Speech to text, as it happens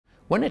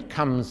When it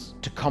comes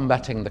to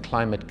combating the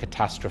climate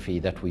catastrophe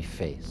that we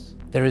face,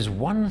 there is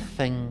one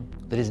thing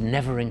that is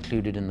never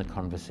included in the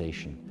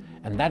conversation,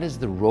 and that is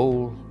the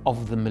role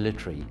of the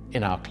military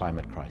in our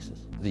climate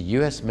crisis. The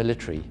US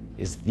military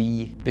is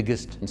the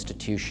biggest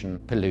institution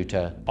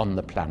polluter on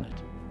the planet.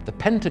 The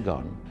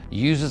Pentagon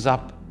uses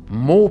up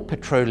more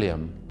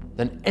petroleum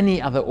than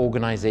any other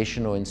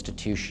organization or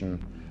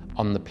institution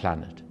on the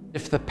planet.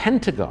 If the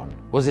Pentagon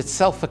was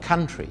itself a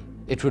country,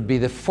 it would be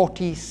the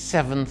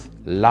 47th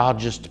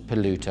largest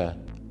polluter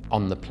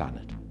on the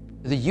planet.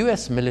 The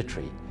US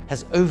military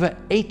has over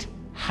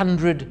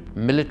 800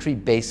 military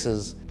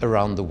bases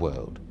around the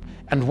world.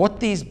 And what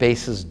these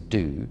bases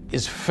do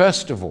is,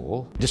 first of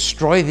all,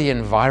 destroy the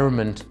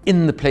environment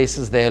in the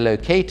places they are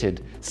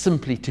located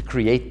simply to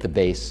create the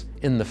base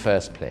in the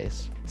first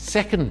place.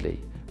 Secondly,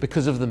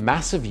 because of the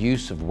massive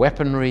use of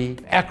weaponry,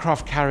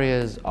 aircraft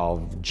carriers,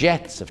 of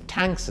jets, of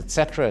tanks,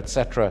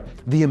 etc.,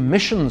 the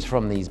emissions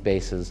from these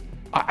bases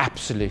are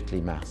absolutely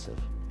massive.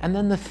 And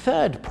then the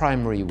third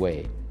primary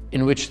way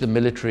in which the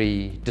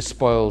military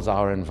despoils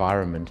our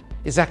environment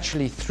is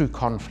actually through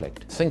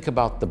conflict. Think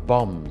about the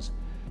bombs,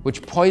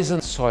 which poison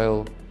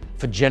soil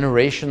for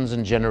generations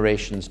and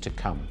generations to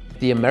come.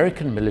 The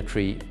American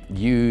military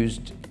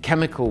used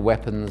chemical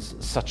weapons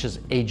such as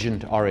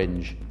Agent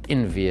Orange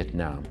in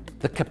Vietnam.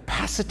 The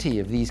capacity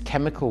of these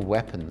chemical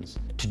weapons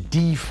to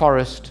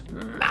deforest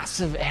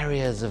massive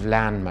areas of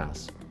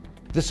landmass.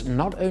 This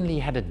not only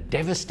had a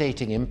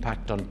devastating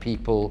impact on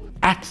people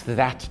at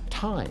that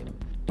time,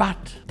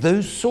 but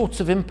those sorts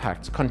of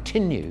impacts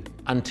continue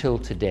until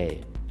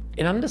today.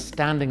 In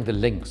understanding the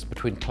links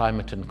between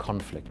climate and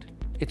conflict,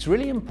 it's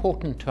really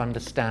important to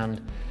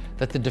understand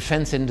that the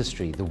defense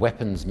industry, the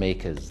weapons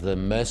makers, the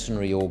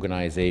mercenary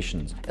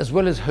organizations, as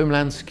well as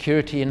homeland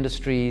security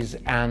industries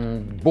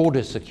and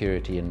border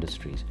security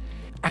industries,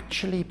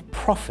 actually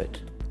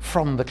profit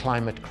from the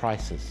climate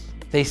crisis.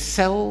 They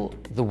sell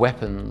the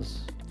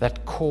weapons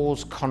that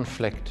cause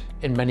conflict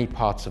in many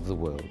parts of the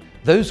world.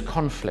 Those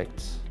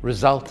conflicts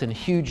result in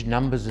huge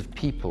numbers of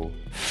people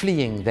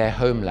fleeing their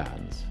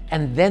homelands.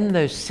 And then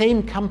those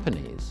same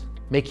companies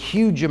make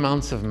huge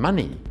amounts of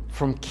money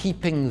from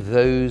keeping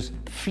those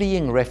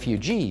fleeing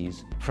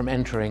refugees from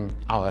entering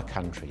our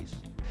countries.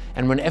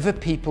 And whenever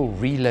people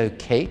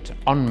relocate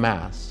en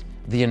masse,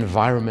 the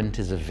environment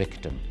is a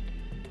victim.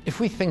 If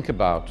we think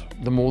about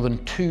the more than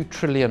 $2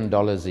 trillion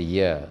a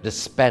year that is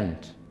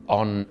spent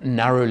on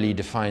narrowly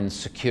defined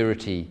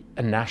security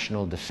and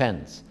national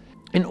defense,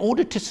 in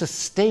order to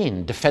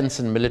sustain defense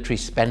and military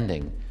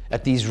spending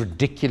at these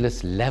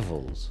ridiculous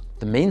levels,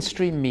 the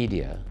mainstream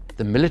media,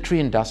 the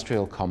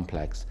military-industrial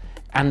complex,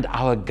 and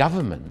our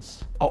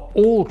governments are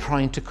all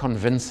trying to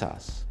convince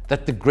us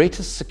that the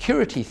greatest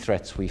security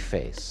threats we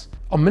face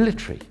are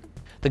military.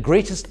 The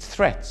greatest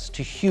threats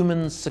to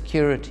human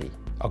security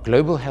are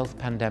global health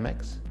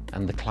pandemics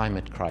and the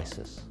climate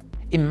crisis.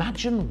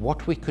 Imagine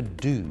what we could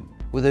do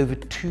with over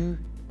 $2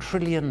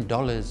 trillion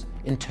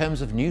in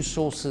terms of new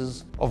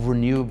sources of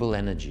renewable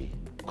energy,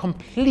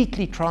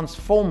 completely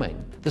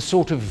transforming the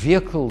sort of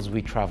vehicles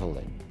we travel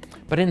in.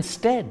 But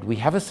instead, we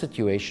have a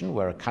situation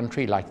where a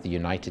country like the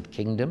United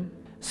Kingdom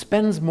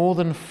spends more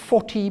than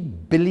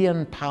 £40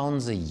 billion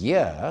a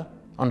year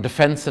on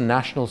defense and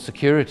national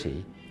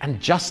security,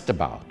 and just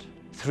about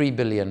 £3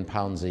 billion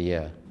a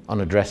year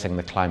on addressing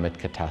the climate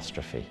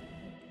catastrophe.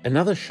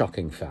 Another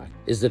shocking fact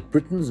is that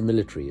Britain's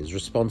military is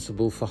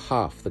responsible for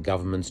half the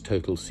government's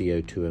total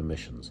CO2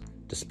 emissions.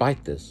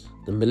 Despite this,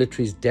 the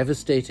military's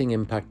devastating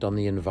impact on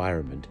the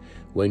environment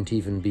won't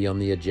even be on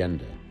the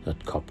agenda at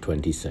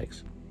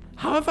COP26.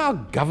 How have our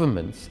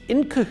governments,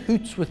 in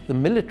cahoots with the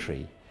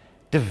military,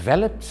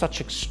 developed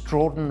such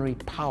extraordinary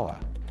power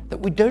that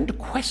we don't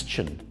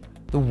question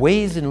the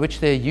ways in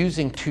which they're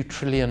using $2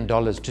 trillion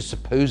to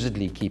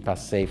supposedly keep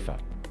us safer?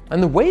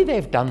 And the way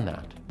they've done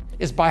that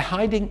is by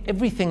hiding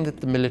everything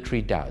that the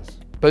military does,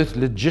 both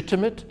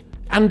legitimate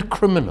and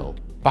criminal,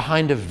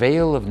 behind a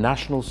veil of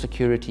national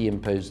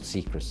security-imposed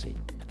secrecy.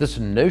 This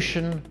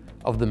notion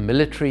of the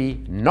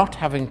military not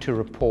having to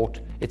report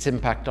its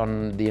impact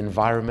on the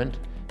environment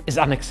is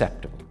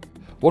unacceptable.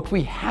 What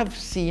we have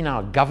seen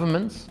our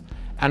governments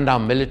and our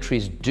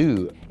militaries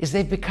do is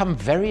they've become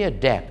very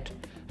adept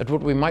at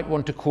what we might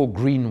want to call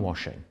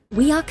greenwashing.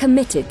 We are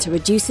committed to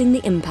reducing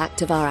the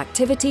impact of our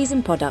activities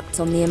and products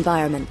on the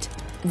environment.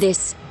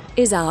 This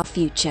is our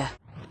future.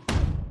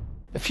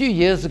 A few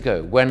years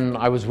ago, when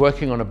I was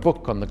working on a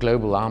book on the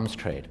global arms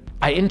trade,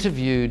 I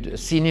interviewed a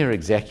senior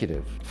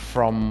executive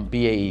from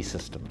BAE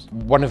Systems,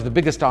 one of the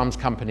biggest arms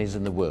companies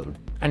in the world.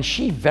 And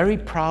she very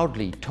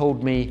proudly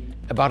told me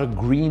about a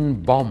green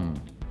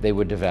bomb they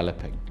were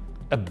developing.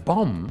 A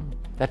bomb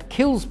that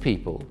kills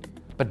people,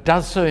 but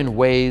does so in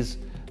ways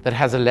that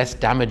has a less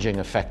damaging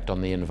effect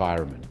on the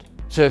environment.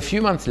 So a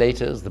few months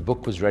later, as the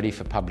book was ready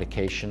for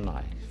publication,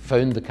 I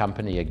phoned the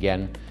company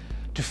again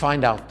to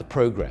find out the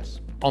progress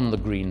on the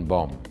green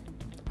bomb.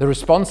 The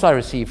response I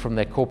received from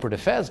their corporate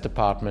affairs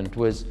department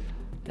was,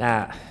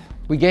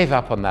 we gave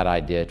up on that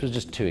idea, it was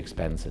just too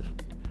expensive.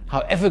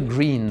 However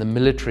green the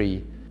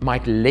military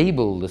might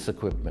label this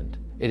equipment,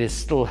 it is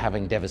still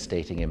having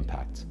devastating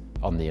impacts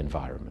on the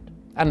environment.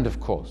 And of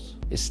course,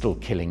 is still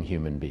killing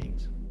human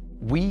beings.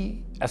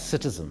 We, as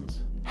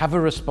citizens, have a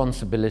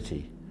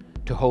responsibility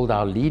to hold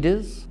our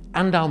leaders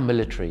and our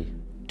military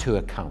to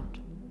account.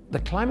 The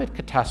climate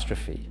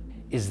catastrophe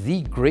is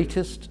the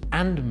greatest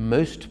and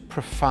most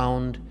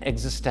profound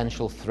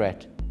existential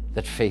threat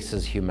that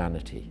faces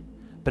humanity.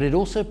 But it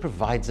also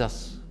provides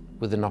us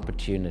with an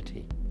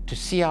opportunity to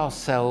see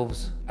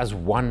ourselves as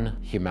one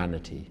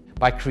humanity.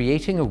 By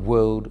creating a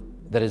world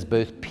that is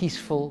both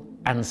peaceful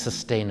and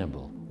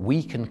sustainable,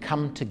 we can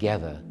come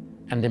together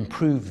and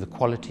improve the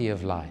quality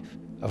of life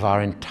of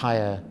our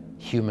entire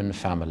human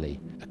family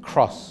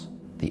across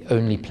the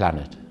only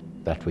planet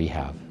that we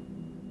have.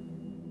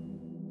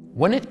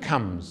 When it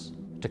comes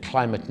to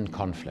climate and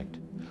conflict,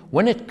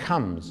 when it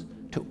comes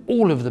to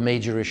all of the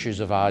major issues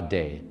of our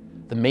day,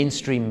 the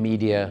mainstream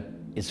media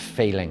is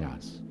failing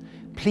us.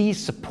 Please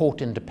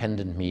support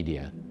independent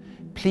media.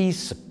 Please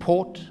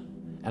support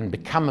and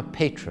become a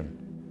patron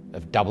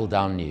of Double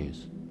Down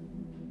News.